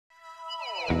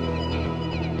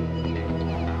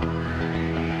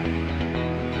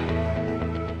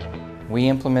We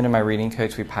implemented My Reading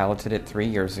Coach. We piloted it 3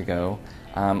 years ago.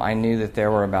 I knew that there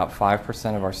were about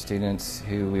 5% of our students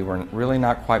who we were really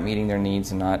not quite meeting their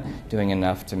needs and not doing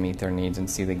enough to meet their needs and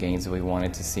see the gains that we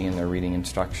wanted to see in their reading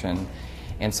instruction.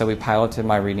 And so we piloted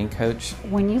My Reading Coach.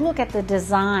 When you look at the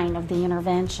design of the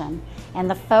intervention and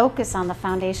the focus on the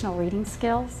foundational reading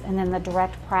skills and then the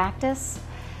direct practice,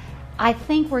 I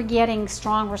think we're getting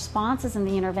strong responses in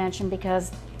the intervention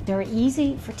because they're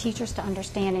easy for teachers to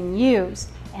understand and use,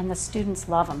 and the students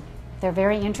love them. They're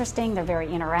very interesting, they're very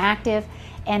interactive,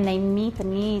 and they meet the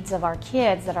needs of our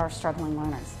kids that are struggling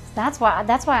learners. That's why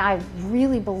I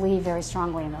really believe very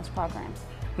strongly in those programs.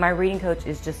 My Reading Coach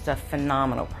is just a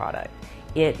phenomenal product.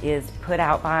 It is put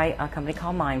out by a company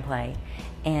called MindPlay,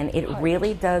 and it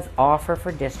really does offer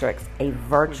for districts a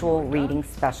virtual reading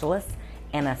specialist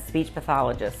and a speech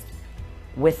pathologist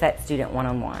with that student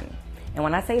one-on-one. And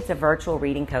when I say it's a virtual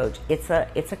reading coach, it's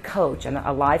a coach and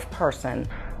a live person.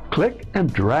 Click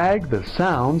and drag the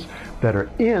sounds that are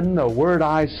in the word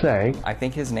I say. I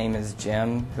think his name is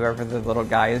Jim, whoever the little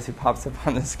guy is who pops up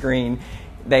on the screen.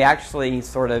 They actually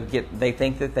sort of they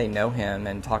think that they know him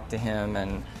and talk to him,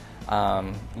 and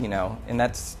and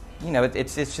that's,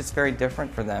 it's just very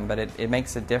different for them, but it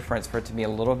makes a difference for it to be a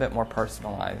little bit more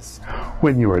personalized.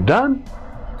 When you are done,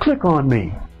 click on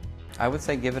me. I would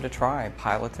say give it a try,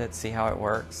 pilot it, see how it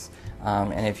works.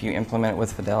 And if you implement it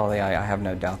with fidelity, I have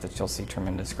no doubt that you'll see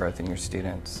tremendous growth in your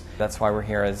students. That's why we're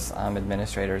here as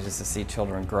administrators, is to see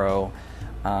children grow.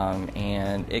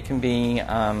 And it can be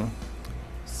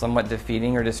somewhat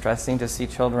defeating or distressing to see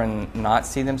children not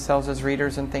see themselves as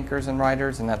readers and thinkers and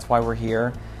writers, and that's why we're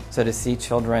here. So to see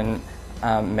children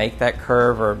make that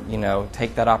curve, or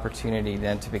take that opportunity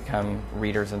then to become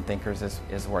readers and thinkers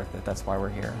is worth it. That's why we're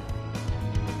here.